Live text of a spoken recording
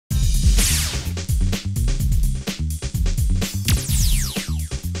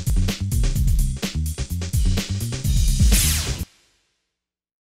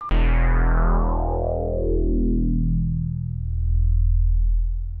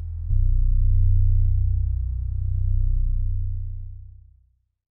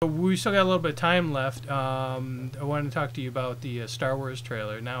we still got a little bit of time left. I wanted to talk to you about the Star Wars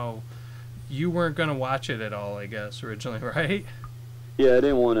trailer. Now, you weren't going to watch it at all, I guess, originally, right? Yeah, I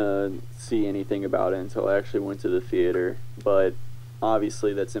didn't want to see anything about it until I actually went to the theater, but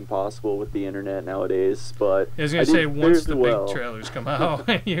obviously that's impossible with the internet nowadays. But I was going to say, once the big trailers come out,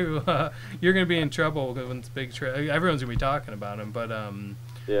 you're going to be in trouble when it's big trailer. Everyone's going to be talking about them, but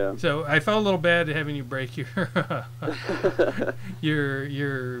yeah. So I felt a little bad having you break your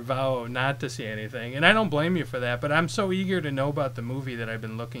vow not to see anything, and I don't blame you for that. But I'm so eager to know about the movie that I've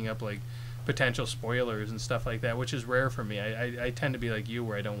been looking up like potential spoilers and stuff like that, which is rare for me. I tend to be like you,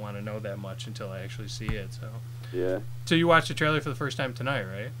 where I don't want to know that much until I actually see it. So yeah. So you watched the trailer for the first time tonight,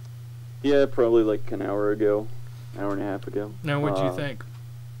 right? Yeah, probably like an hour and a half ago. Now, what do you think?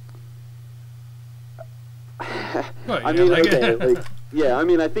 Well, I mean, okay, like, yeah, I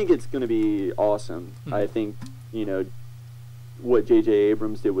mean, I think it's going to be awesome. Mm-hmm. I think, you know, what J.J.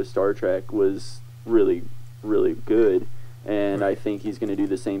 Abrams did with Star Trek was really, really good. And I think he's going to do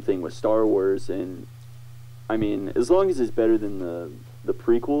the same thing with Star Wars. And, I mean, as long as it's better than the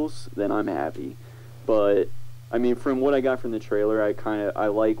prequels, then I'm happy. But, I mean, from what I got from the trailer, I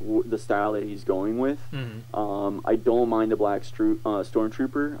like the style that he's going with. Mm-hmm. I don't mind the black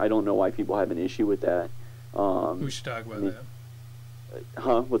stormtrooper. I don't know why people have an issue with that. We should talk about that.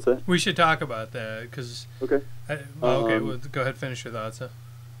 Huh? What's that? We should talk about that because. Okay. Well, go ahead. Finish your thoughts. Huh?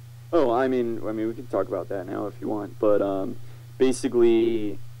 Oh, I mean, we can talk about that now if you want. But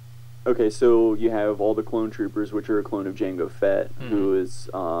basically, okay. So you have all the clone troopers, which are a clone of Jango Fett, mm-hmm. who is,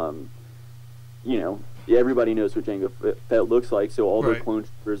 you know, everybody knows what Jango Fett looks like. So all the clone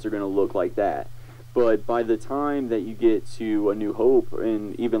troopers are going to look like that. But by the time that you get to A New Hope,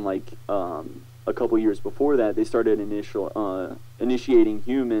 and even like a couple years before that, they started initiating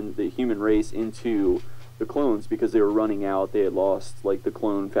the human race into the clones because they were running out. They had lost like the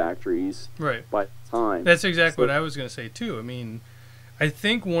clone factories by the time. That's exactly what I was going to say too. I mean, I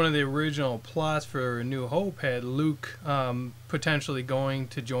think one of the original plots for A New Hope had Luke potentially going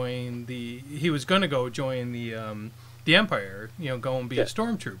to join he was going to go join the Empire, you know, go and be a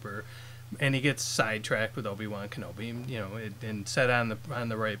stormtrooper. And he gets sidetracked with Obi-Wan Kenobi, you know, and set on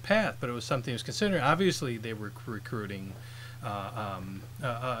the right path. But it was something he was considering. Obviously, they were recruiting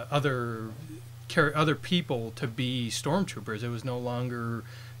other people to be stormtroopers. It was no longer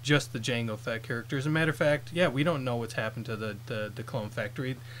just the Jango Fett characters. As a matter of fact, yeah, we don't know what's happened to the clone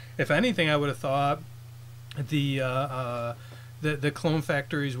factory. If anything, I would have thought the clone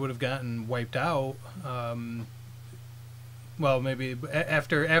factories would have gotten wiped out. Well, maybe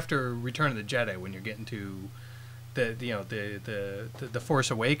after Return of the Jedi, when you're getting to the Force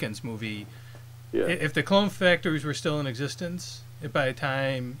Awakens movie, if the clone factories were still in existence, by the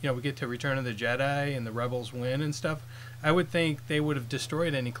time we get to Return of the Jedi and the Rebels win and stuff, I would think they would have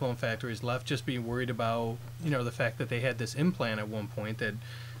destroyed any clone factories left, just being worried about the fact that they had this implant at one point that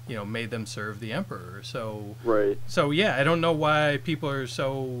made them serve the Emperor. So yeah, I don't know why people are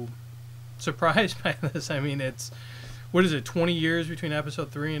so surprised by this. I mean, it's. What is it, 20 years between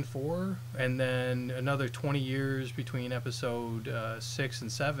episode 3 and 4? And then another 20 years between episode 6 and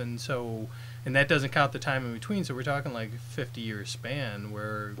 7. So, and that doesn't count the time in between. So we're talking like 50-year span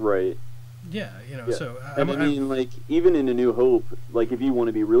where... Right. Yeah, so... I mean, like, even in A New Hope, like, if you want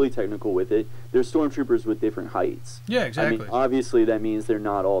to be really technical with it, there's stormtroopers with different heights. Yeah, exactly. I mean, obviously that means they're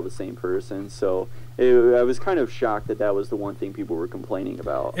not all the same person, so... I was kind of shocked that was the one thing people were complaining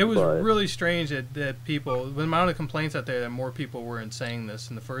about. It was really strange that people... The amount of complaints out there that more people weren't saying this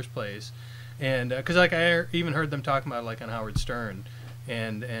in the first place. And... Because, like, I even heard them talking about it, like, on Howard Stern.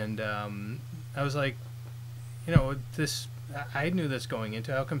 And I was like, this... I knew this going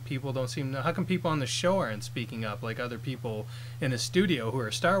into. How come people don't seem to... How come people on the show aren't speaking up like other people in the studio who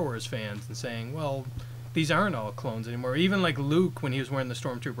are Star Wars fans and saying, well, these aren't all clones anymore. Even like Luke, when he was wearing the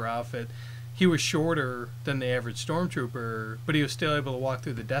Stormtrooper outfit, he was shorter than the average Stormtrooper, but he was still able to walk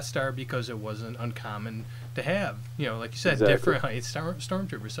through the Death Star because it wasn't uncommon to have, like you said, different height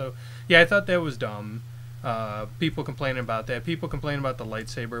Stormtroopers. So, yeah, I thought that was dumb. People complaining about that. People complaining about the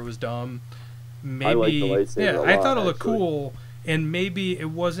lightsaber was dumb. Maybe, I like the lightsaber a lot, I thought it looked cool, and maybe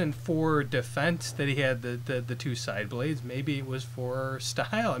it wasn't for defense that he had the two side blades. Maybe it was for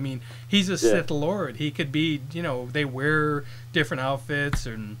style. I mean, he's a Sith Lord. He could be, they wear different outfits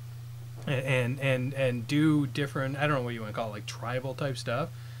and do different, I don't know what you want to call it, like tribal type stuff.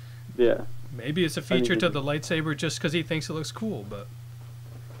 Yeah. Maybe it's a feature to the lightsaber just because he thinks it looks cool, but...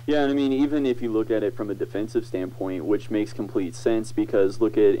 Yeah, I mean, even if you look at it from a defensive standpoint, which makes complete sense, because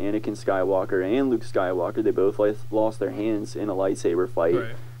look at Anakin Skywalker and Luke Skywalker, they both lost their hands in a lightsaber fight.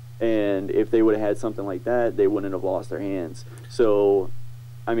 Right. And if they would have had something like that, they wouldn't have lost their hands. So,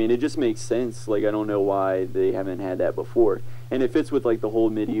 I mean, it just makes sense. Like, I don't know why they haven't had that before. And it fits with, like, the whole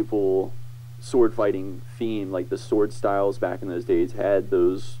medieval sword fighting theme. Like, the sword styles back in those days had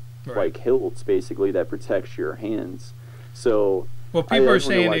those, like, hilts, basically, that protects your hands. So... Well, people are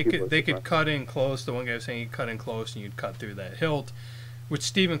saying they could cut in close. The one guy was saying he'd cut in close and you'd cut through that hilt, which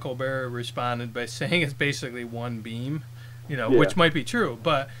Stephen Colbert responded by saying it's basically one beam, which might be true.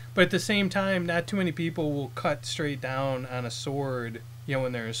 But at the same time, not too many people will cut straight down on a sword,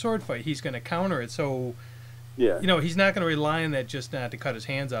 when they're in a sword fight. He's going to counter it. So, he's not going to rely on that just not to cut his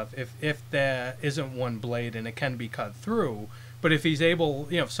hands off if that isn't one blade and it can be cut through. But if he's able,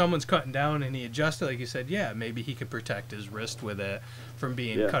 if someone's cutting down and he adjusts it, like you said, maybe he could protect his wrist with it from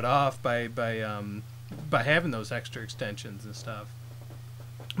being cut off by having those extra extensions and stuff.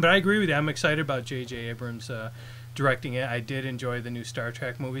 But I agree with you. I'm excited about J.J. Abrams directing it. I did enjoy the new Star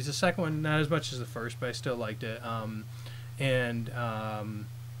Trek movies. The second one, not as much as the first, but I still liked it.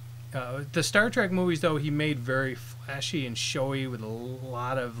 The Star Trek movies, though, he made very flashy and showy with a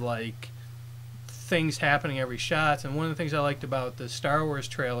lot of, like, things happening every shot. And one of the things I liked about the Star Wars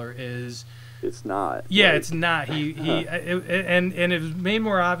trailer is it's not. Yeah, it's not. And it was made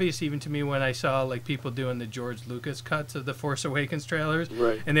more obvious even to me when I saw like people doing the George Lucas cuts of the Force Awakens trailers,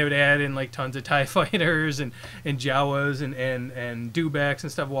 right? And they would add in like tons of TIE fighters and Jawas and dewbacks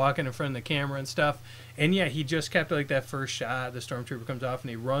and stuff walking in front of the camera and stuff. And yeah, he just kept like that first shot. The stormtrooper comes off and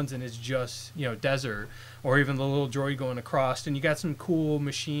he runs and it's just desert, or even the little droid going across. And you got some cool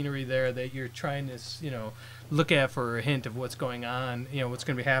machinery there that you're trying to look at for a hint of what's going on, what's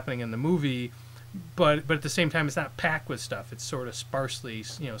going to be happening in the movie. But at the same time, it's not packed with stuff. It's sort of sparsely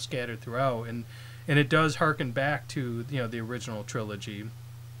scattered throughout, and it does harken back to the original trilogy,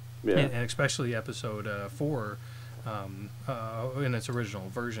 and especially Episode 4. In its original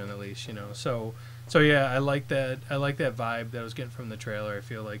version, at least, So yeah, I like that. I like that vibe that I was getting from the trailer. I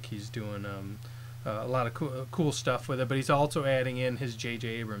feel like he's doing a lot of cool stuff with it, but he's also adding in his J.J.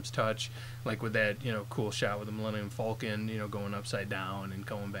 Abrams touch, like with that cool shot with the Millennium Falcon, going upside down and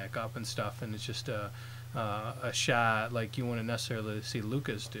going back up and stuff, and it's just a shot like you wouldn't necessarily see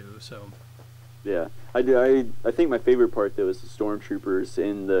Lucas do. So. Yeah, I think my favorite part though is the stormtroopers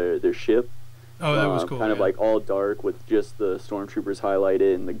in their ship. Oh, that was cool. Kind of like all dark with just the stormtroopers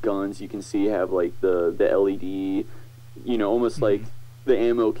highlighted, and the guns you can see have like the LED, almost like the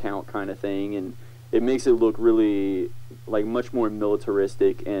ammo count kind of thing, and it makes it look really like much more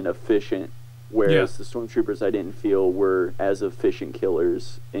militaristic and efficient. Whereas the stormtroopers I didn't feel were as efficient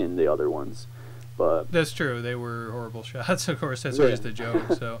killers in the other ones. But that's true. They were horrible shots. Of course, that's always the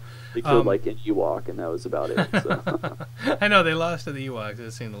joke. So they killed like an Ewok, and that was about it. So. I know they lost to the Ewoks.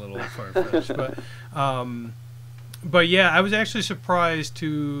 It seemed a little far-fetched, but yeah, I was actually surprised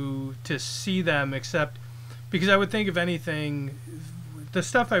to see them. Except because I would think, if anything, the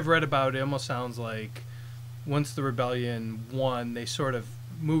stuff I've read about it almost sounds like once the rebellion won, they sort of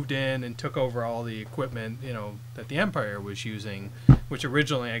moved in and took over all the equipment, that the Empire was using, which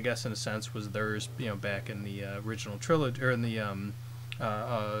originally, I guess, in a sense, was theirs, back in the original trilogy, or in the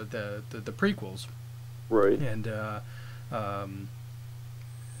prequels. Right. And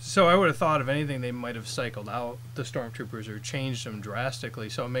so I would have thought, if anything, they might have cycled out the stormtroopers or changed them drastically.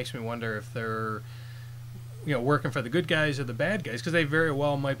 So it makes me wonder if they're, working for the good guys or the bad guys, because they very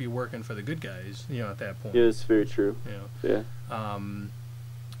well might be working for the good guys, at that point. Yeah, it's very true. Yeah.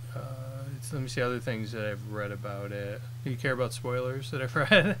 Let me see other things that I've read about it. Do you care about spoilers that I've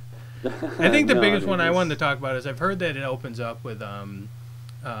read? I think the biggest one I wanted to talk about is I've heard that it opens up with in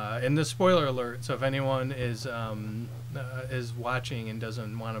the spoiler alert. So if anyone is watching and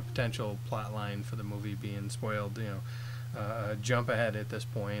doesn't want a potential plot line for the movie being spoiled, jump ahead at this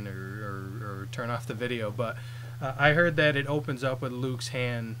point or turn off the video. But I heard that it opens up with Luke's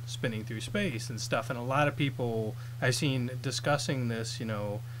hand spinning through space and stuff, and a lot of people I've seen discussing this,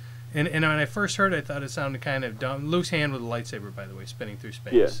 And when I first heard it, I thought it sounded kind of dumb. Luke's hand with a lightsaber, by the way, spinning through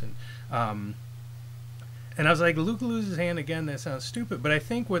space. Yeah. And I was like, Luke loses his hand again? That sounds stupid. But I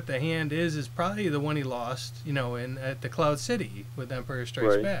think what the hand is probably the one he lost, at the Cloud City with Empire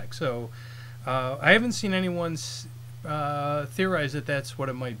Strikes Back. So I haven't seen anyone theorize that that's what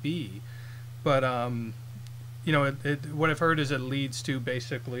it might be. But, what I've heard is it leads to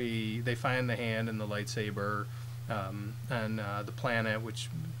basically they find the hand and the lightsaber on the planet, which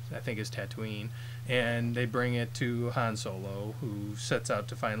I think is Tatooine, and they bring it to Han Solo, who sets out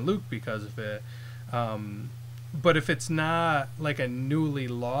to find Luke because of it. But if it's not like a newly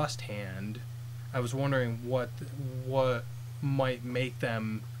lost hand, I was wondering what might make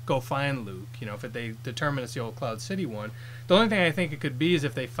them go find Luke. If they determine it's the old Cloud City one. The only thing I think it could be is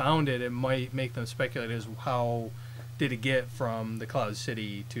if they found it, it might make them speculate as how did it get from the Cloud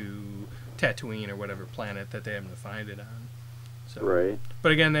City to Tatooine or whatever planet that they happen to find it on. So, Right.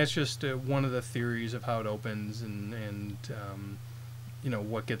 But again, that's just one of the theories of how it opens and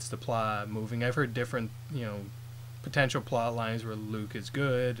what gets the plot moving. I've heard different, potential plot lines where Luke is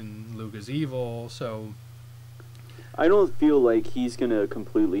good and Luke is evil. So I don't feel like he's going to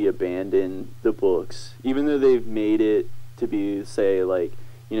completely abandon the books. Even though they've made it to be, say, like,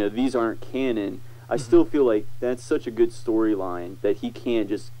 these aren't canon, I still feel like that's such a good storyline that he can't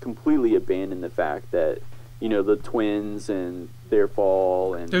just completely abandon the fact that, the twins and their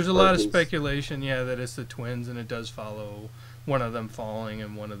fall. And there's a lot of speculation, that it's the twins, and it does follow one of them falling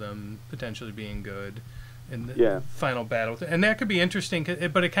and one of them potentially being good in the final battle. And that could be interesting,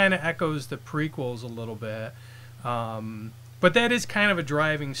 but it kind of echoes the prequels a little bit. But that is kind of a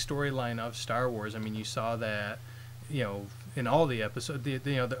driving storyline of Star Wars. I mean, you saw that, in all the episodes,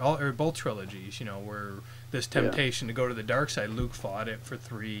 or both trilogies, where this temptation to go to the dark side. Luke fought it for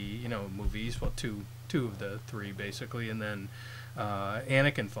 3, movies. Well, two of the 3 basically, and then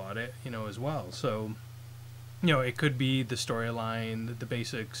Anakin fought it, as well. So, it could be the storyline, the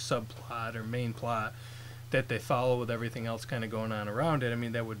basic subplot or main plot that they follow with everything else kind of going on around it. I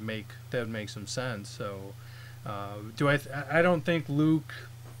mean, that would make some sense. So, I don't think Luke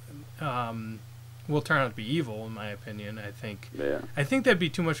will turn out to be evil, in my opinion. I think that'd be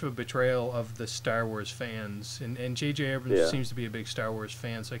too much of a betrayal of the Star Wars fans, and J.J. Abrams seems to be a big Star Wars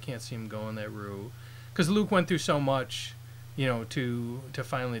fan, so I can't see him going that route. Because Luke went through so much, to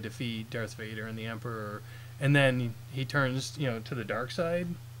finally defeat Darth Vader and the Emperor, and then he turns, to the dark side.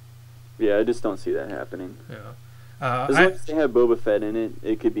 Yeah, I just don't see that happening. Yeah. As long as they have Boba Fett in it,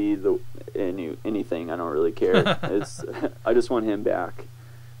 it could be anything. I don't really care. I just want him back.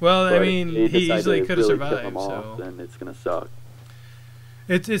 Well, but I mean, he easily could have survived. So then it's gonna suck.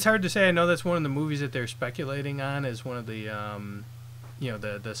 It's hard to say. I know that's one of the movies that they're speculating on is one of the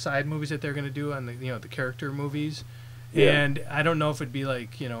the side movies that they're gonna do on the character movies. Yeah. And I don't know if it'd be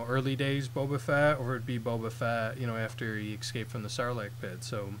like early days Boba Fett or it'd be Boba Fett after he escaped from the Sarlacc pit.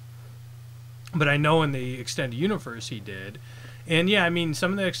 So. But I know in the extended universe he did. And, I mean,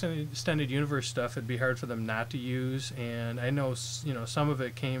 some of the extended universe stuff it'd be hard for them not to use. And I know, some of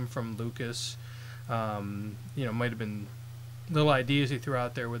it came from Lucas. Might have been little ideas he threw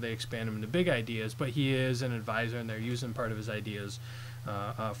out there where they expand them into big ideas. But he is an advisor, and they're using part of his ideas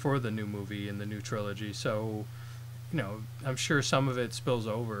for the new movie and the new trilogy. So, I'm sure some of it spills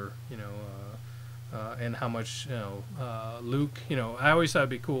over, and how much, Luke, I always thought it'd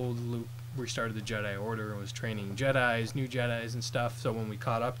be cool Luke restarted the Jedi Order and was training Jedis, new Jedis and stuff. So when we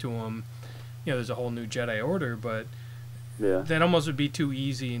caught up to him, there's a whole new Jedi Order, but that almost would be too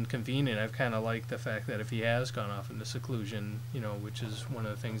easy and convenient. I've kind of liked the fact that if he has gone off into seclusion, which is one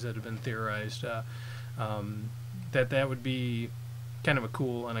of the things that have been theorized, that would be kind of a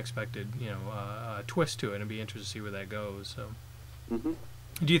cool, unexpected, twist to it, and be interested to see where that goes. So,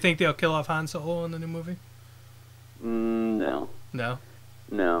 do you think they'll kill off Han Solo in the new movie? No. No.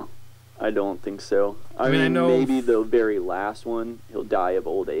 I don't think so. I mean, I know maybe the very last one, he'll die of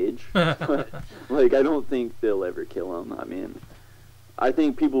old age. But, I don't think they'll ever kill him. I mean, I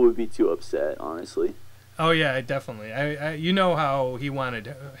think people would be too upset, honestly. Oh, yeah, definitely. I how he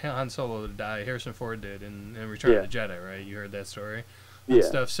wanted Han Solo to die. Harrison Ford did in Return of the Jedi, right? You heard that story? And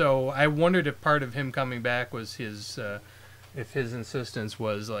stuff. So I wondered if part of him coming back was his... if his insistence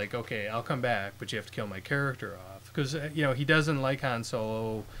was like, okay, I'll come back, but you have to kill my character off. Because, he doesn't like Han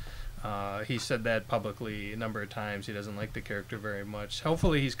Solo... he said that publicly a number of times. He doesn't like the character very much.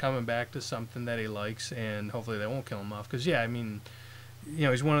 Hopefully he's coming back to something that he likes, and hopefully they won't kill him off. Because, I mean,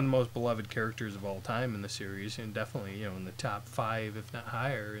 he's one of the most beloved characters of all time in the series, and definitely, in the top 5, if not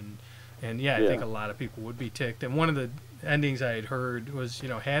higher. And I think a lot of people would be ticked. And one of the endings I had heard was,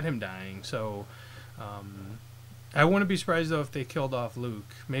 had him dying. So I wouldn't be surprised, though, if they killed off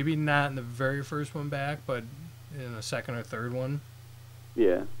Luke. Maybe not in the very first one back, but in the second or third one.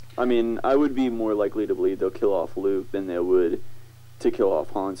 Yeah. I mean, I would be more likely to believe they'll kill off Luke than they would to kill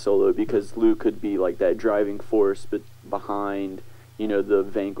off Han Solo, because Luke could be like that driving force behind, the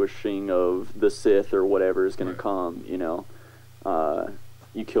vanquishing of the Sith or whatever is going to come,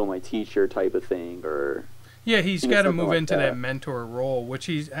 you kill my teacher type of thing, or... Yeah, he's got to move into that mentor role, which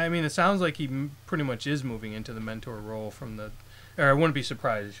it sounds like he pretty much is moving into the mentor role from the... Or I wouldn't be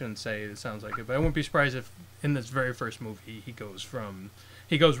surprised, I shouldn't say it sounds like it, but I wouldn't be surprised if in this very first movie he goes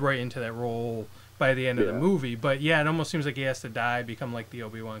right into that role by the end of the movie. But it almost seems like he has to die, become like the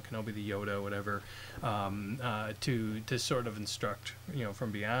Obi-Wan Kenobi, the Yoda, whatever, to sort of instruct,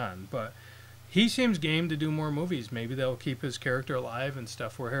 from beyond. But he seems game to do more movies. Maybe they'll keep his character alive and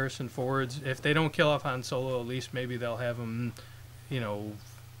stuff. Where Harrison Ford's, if they don't kill off Han Solo, at least maybe they'll have him, you know,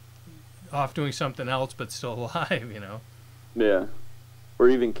 off doing something else, but still alive. You know. Yeah. Or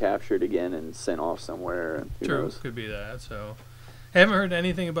even captured again and sent off somewhere. Who True, knows? could be that. So, I haven't heard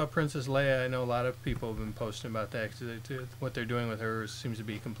anything about Princess Leia. I know a lot of people have been posting about that. 'Cause what they're doing with her seems to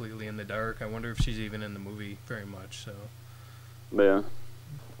be completely in the dark. I wonder if she's even in the movie very much. So. Yeah.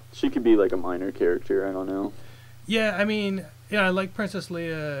 She could be like a minor character. I don't know. Yeah, I mean, yeah, I like Princess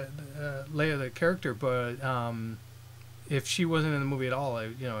Leia, Leia the character, but if she wasn't in the movie at all, I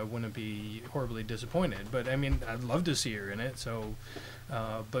wouldn't be horribly disappointed. But I mean, I'd love to see her in it. So,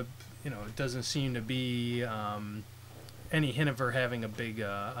 but it doesn't seem to be any hint of her having a big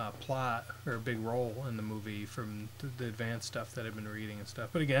plot or a big role in the movie from the advanced stuff that I've been reading and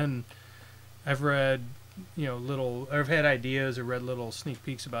stuff. But again, I've read. I've had ideas or read little sneak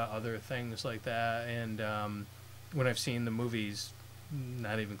peeks about other things like that, and when I've seen the movies,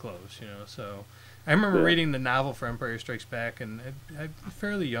 not even close, So I remember reading the novel for Empire Strikes Back, and I'm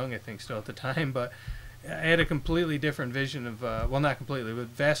fairly young, I think, still at the time, but I had a completely different vision of, not completely, but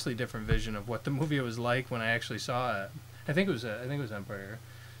vastly different vision of what the movie was like when I actually saw it. I think it was Empire.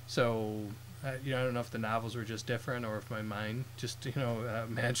 So. I don't know if the novels were just different or if my mind just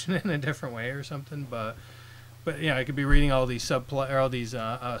imagined it in a different way or something. But I could be reading all these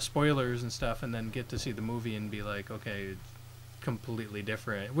spoilers and stuff, and then get to see the movie and be like, okay, it's completely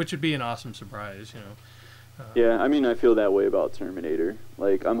different, which would be an awesome surprise. Yeah, I mean, I feel that way about Terminator.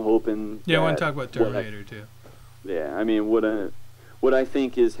 Like, I'm hoping. Yeah, I want to talk about Terminator too. Yeah, I mean, what I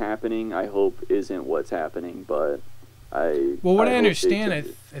think is happening, I hope isn't what's happening, but. What I understand, I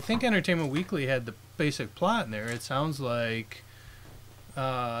think Entertainment Weekly had the basic plot in there. It sounds like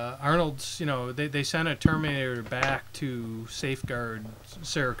Arnold's, they sent a Terminator back to safeguard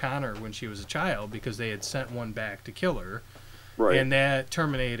Sarah Connor when she was a child because they had sent one back to kill her. Right. And that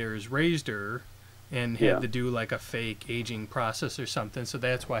Terminator's raised her and had to do like a fake aging process or something. So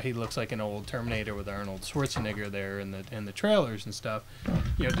that's why he looks like an old Terminator with Arnold Schwarzenegger there in the trailers and stuff,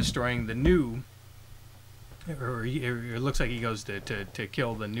 destroying the new. Or it looks like he goes to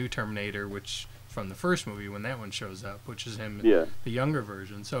kill the new Terminator, which from the first movie when that one shows up, which is him, the younger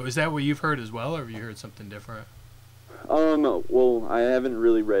version. So is that what you've heard as well, or have you heard something different? Well, I haven't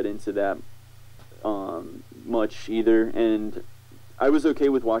really read into that much either, and I was okay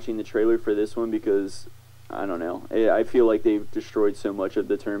with watching the trailer for this one because I don't know. I feel like they've destroyed so much of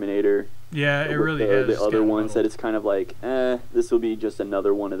the Terminator. Yeah, it really is. The other ones that it's kind of like, this will be just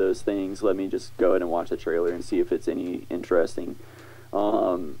another one of those things. Let me just go ahead and watch the trailer and see if it's any interesting.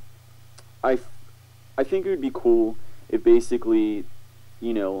 I think it would be cool if basically,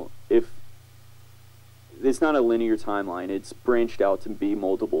 if it's not a linear timeline, it's branched out to be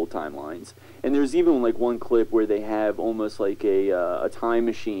multiple timelines. And there's even like one clip where they have almost like a time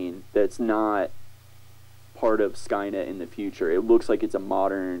machine that's not part of Skynet in the future. It looks like it's a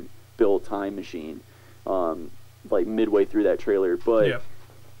modern built time machine, like midway through that trailer. But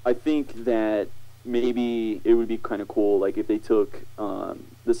I think that maybe it would be kind of cool, like if they took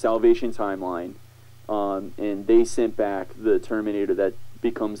the Salvation timeline and they sent back the Terminator that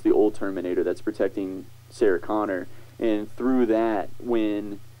becomes the old Terminator that's protecting Sarah Connor, and through that,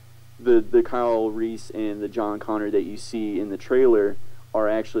 when the Kyle Reese and the John Connor that you see in the trailer are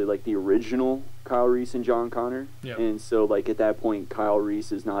actually like the original Kyle Reese and John Connor. Yep. And so like at that point Kyle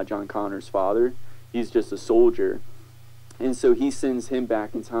Reese is not John Connor's father. He's just a soldier. And so he sends him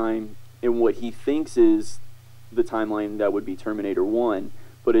back in time in what he thinks is the timeline that would be Terminator 1,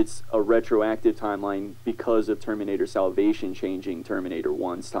 but it's a retroactive timeline because of Terminator Salvation changing Terminator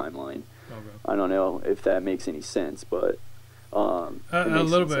 1's timeline. Okay. I don't know if that makes any sense, but a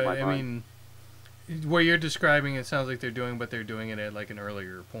little bit. I mean, what you're describing, it sounds like they're doing, but they're doing it at like an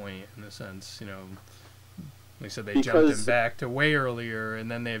earlier point in a sense. Like I said, they jumped him back to way earlier, and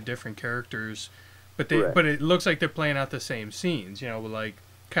then they have different characters, but it looks like they're playing out the same scenes. With like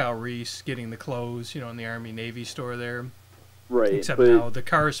Kyle Reese getting the clothes, in the Army Navy store there. Right. Except now the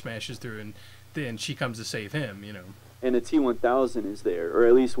car smashes through, and then she comes to save him. And the T-1000 is there, or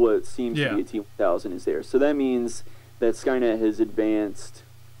at least what seems to be a T-1000 is there. So that means that Skynet has advanced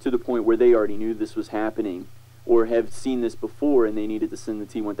to the point where they already knew this was happening or have seen this before and they needed to send the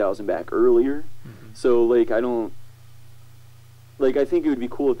T-1000 back earlier. Mm-hmm. So, I think it would be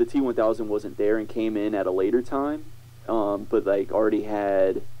cool if the T-1000 wasn't there and came in at a later time, but, already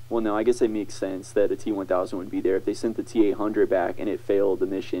had... Well, no, I guess it makes sense that a T-1000 would be there if they sent the T-800 back and it failed the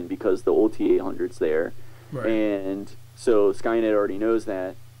mission because the old T-800's there. Right. And so Skynet already knows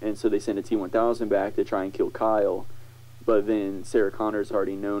that, and so they send a T-1000 back to try and kill Kyle. but then Sarah Connor's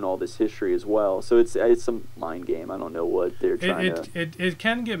already known all this history as well. So it's some mind game. I don't know what they're trying to. It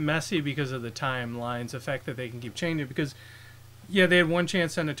can get messy because of the timelines, the fact that they can keep changing. Because yeah, they had one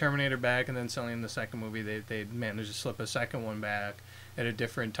chance to send a Terminator back, and then suddenly in the second movie they managed to slip a second one back at a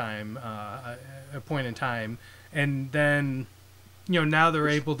different time, a point in time, and then now they're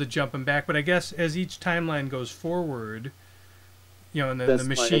able to jump them back. But I guess as each timeline goes forward, and then the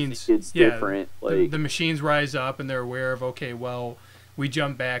machines, it's different. The machines rise up and they're aware of, okay, well, we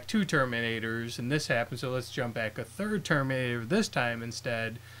jump back 2 Terminators and this happens, so let's jump back a 3rd Terminator this time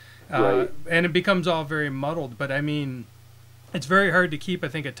instead, and it becomes all very muddled. But I mean, it's very hard to keep, I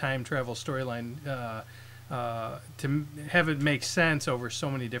think, a time travel storyline to have it make sense over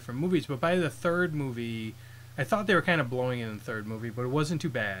so many different movies. But by the 3rd movie, I thought they were kind of blowing it in the 3rd movie, but it wasn't too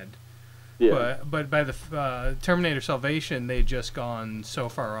bad. Yeah. But by the Terminator Salvation, they'd just gone so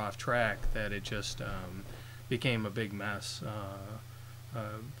far off track that it just became a big mess.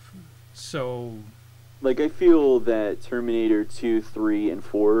 So, like, I feel that Terminator 2, 3, and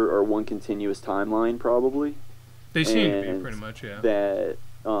 4 are one continuous timeline, probably. They seem to be, pretty much, yeah. That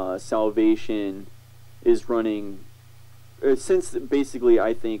Salvation is running... since, basically,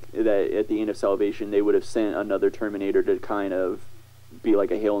 I think that at the end of Salvation, they would have sent another Terminator to kind of be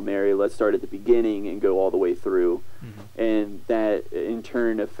like a Hail Mary, let's start at the beginning and go all the way through. Mm-hmm. And that, in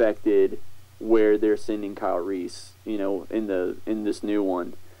turn, affected where they're sending Kyle Reese, in this new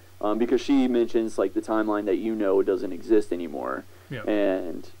one. Because she mentions, like, the timeline that doesn't exist anymore. Yeah.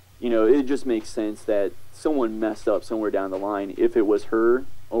 And... it just makes sense that someone messed up somewhere down the line, if it was her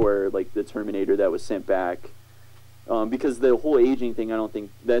or, like, the Terminator that was sent back. Because the whole aging thing, I don't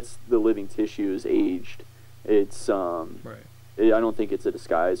think that's the living tissue is aged. It's, right. I don't think it's a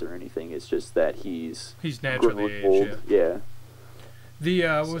disguise or anything. It's just that he's naturally aged, old. Yeah.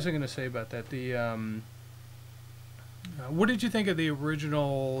 What was I going to say about that? What did you think of the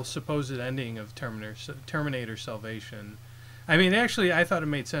original supposed ending of Terminator Salvation? I mean, actually, I thought it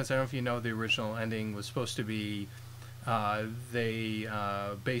made sense. I don't know if you know, the original ending was supposed to be, they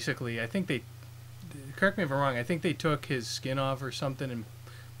basically, I think they, correct me if I'm wrong, I think they took his skin off or something and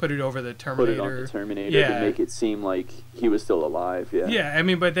put it over the Terminator. Put it on the Terminator to make it seem like he was still alive, yeah. Yeah, I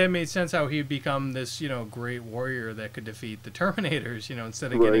mean, but that made sense how he'd become this, great warrior that could defeat the Terminators,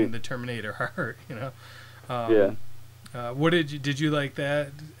 instead of getting the Terminator heart, yeah. What did you like that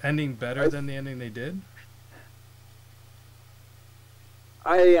ending better than the ending they did?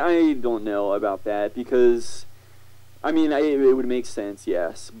 I don't know about that because, I mean, it would make sense,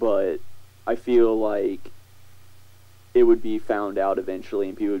 yes, but I feel like it would be found out eventually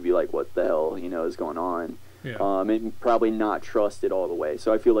and people would be like, what the hell, is going on? Yeah. And probably not trust it all the way.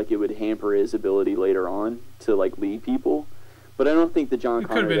 So I feel like it would hamper his ability later on to, like, lead people. But I don't think the John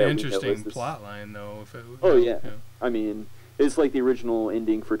Connor... It could have been an interesting plot line, though. If it, yeah. I mean... It's like the original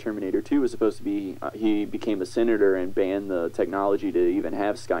ending for Terminator 2 was supposed to be, he became a senator and banned the technology to even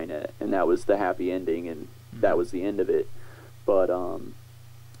have Skynet, and that was the happy ending, and that was the end of it. But,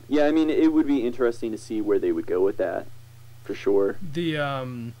 yeah, I mean, it would be interesting to see where they would go with that, for sure. What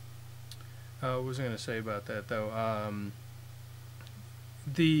was I going to say about that, though?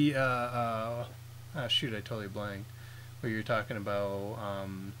 Shoot, I totally blanked. What you're talking about,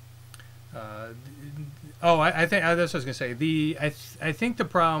 I think that's what I was gonna say. I think the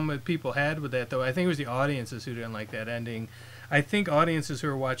problem that people had with that, though, I think it was the audiences who didn't like that ending. I think audiences who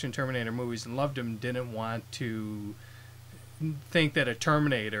were watching Terminator movies and loved them didn't want to think that a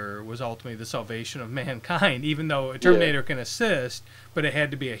Terminator was ultimately the salvation of mankind, even though a Terminator can assist, but it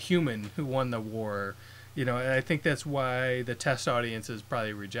had to be a human who won the war. And I think that's why the test audiences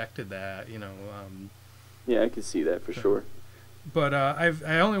probably rejected that. Yeah, I could see that for sure. But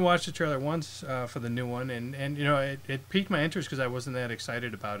I only watched the trailer once for the new one, and it piqued my interest because I wasn't that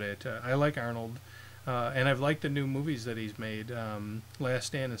excited about it. I like Arnold, and I've liked the new movies that he's made. Last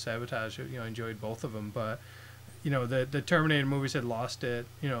Stand and Sabotage, enjoyed both of them. But the Terminator movies had lost it,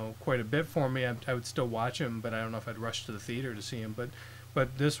 quite a bit for me. I would still watch them, but I don't know if I'd rush to the theater to see them.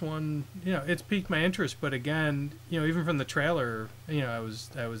 But this one, it's piqued my interest. But again, even from the trailer, I was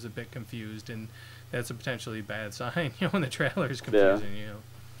a bit confused, and that's a potentially bad sign, when the trailer is confusing,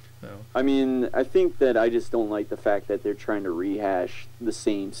 So. I mean, I think that I just don't like the fact that they're trying to rehash the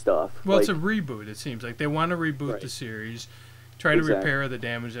same stuff. Well, it's a reboot, it seems like. They want to reboot the series, try to repair the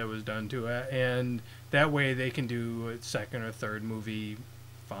damage that was done to it, and that way they can do a second or third movie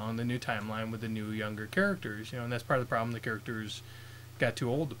following the new timeline with the new, younger characters, and that's part of the problem. The characters got too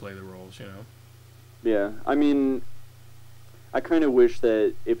old to play the roles, Yeah, I mean, I kind of wish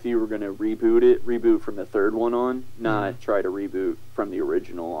that if you were going to reboot from the third one on, not try to reboot from the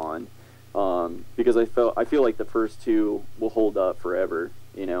original on. because I feel like the first two will hold up forever,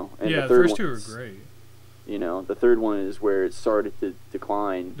 you know. And yeah, the the third first two are one's, great. You know, the third one is where it started to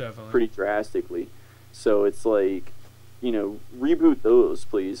decline Definitely. pretty drastically. So it's like, you know, reboot those,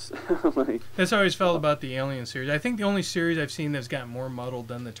 please. Like, That's how I always felt about the Alien series. I think the only series I've seen that's gotten more muddled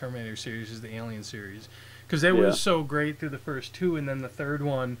than the Terminator series is the Alien series, because it was so great through the first two, and then the third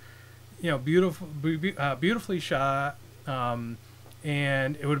one, you know, beautifully shot, and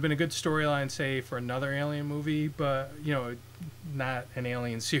it would have been a good storyline, say, for another Alien movie, but, you know, not an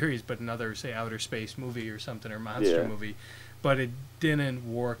Alien series, but another, say, outer space movie or something, or monster movie. But it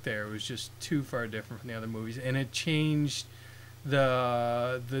didn't work there. It was just too far different from the other movies, and it changed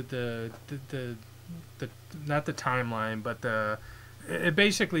the not the timeline, but it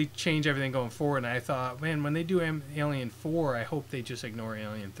basically changed everything going forward. And I thought, man, when they do Alien 4, I hope they just ignore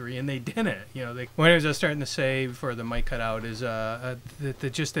Alien 3, and they didn't. You know, what I was just starting to say before the mic cut out is that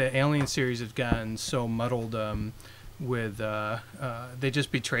just the Alien series has gotten so muddled. With they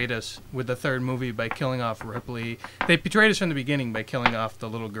just betrayed us with the third movie by killing off Ripley. They betrayed us from the beginning by killing off the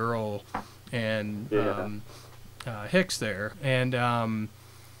little girl and Hicks there. And you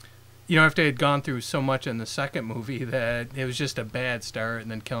know, after they had gone through so much in the second movie that it was just a bad start,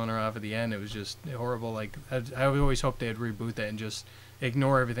 and then killing her off at the end, it was just horrible. Like I always hoped they'd reboot that and just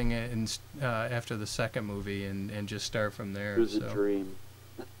ignore everything after the second movie and just start from there. It was a dream.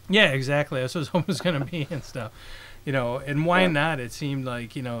 Yeah, exactly. That's what it was going to be and stuff. You know, and why not? It seemed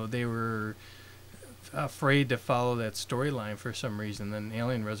like, you know, they were afraid to follow that storyline for some reason. Then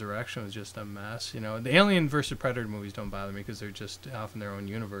Alien Resurrection was just a mess. You know, the Alien versus Predator movies don't bother me because they're just off in their own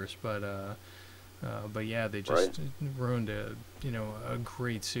universe. But yeah, they just ruined a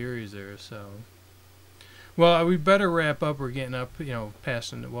great series there. So, well, we better wrap up. We're getting up, you know,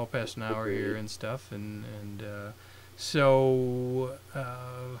 past an hour here and stuff, and so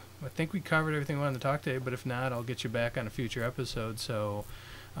I think we covered everything we wanted to talk today, but if not, I'll get you back on a future episode. So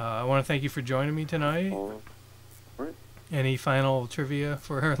I want to thank you for joining me tonight. All right. Any final trivia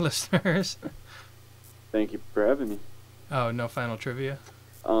for our listeners? Thank you for having me. Oh, no final trivia?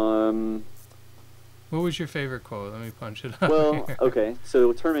 What was your favorite quote? Let me punch it up. Well, here. Okay,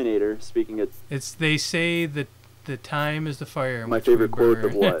 so Terminator, speaking of... They say that the time is the fire. My favorite quote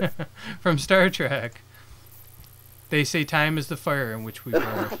of what? From Star Trek. They say time is the fire in which we burn.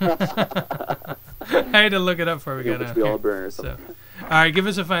 I had to look it up before we got on. We all burn or something. So, all right, give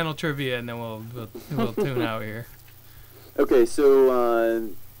us a final trivia, and then we'll tune out here. Okay,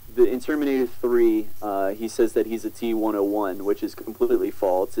 so in Terminator 3, he says that he's a T-101, which is completely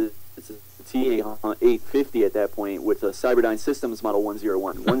false. It's a T-850 at that point with a Cyberdyne Systems Model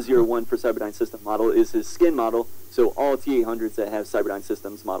 101. 101 for Cyberdyne System Model is his skin model, so all T-800s that have Cyberdyne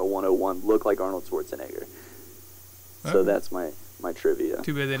Systems Model 101 look like Arnold Schwarzenegger. So that's my trivia.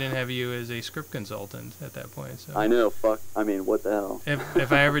 Too bad they didn't have you as a script consultant at that point. So. I know, fuck. I mean, what the hell?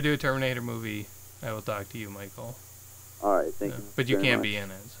 If I ever do a Terminator movie, I will talk to you, Michael. All right, thank you. But you can't be in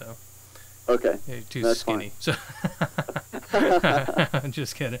it, so. Okay. You're too that's skinny. Fine. So.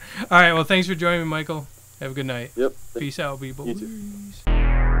 Just kidding. All right, well, thanks for joining me, Michael. Have a good night. Yep. Peace out, people. You too.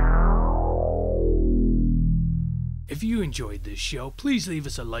 If you enjoyed this show, please leave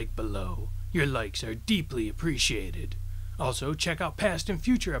us a like below. Your likes are deeply appreciated. Also, check out past and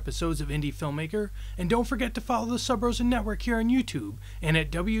future episodes of Indie Filmmaker, and don't forget to follow the Sub Rosa Network here on YouTube and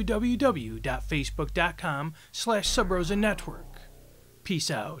at www.facebook.com/SubRosaNetwork. Peace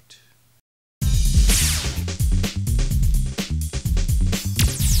out.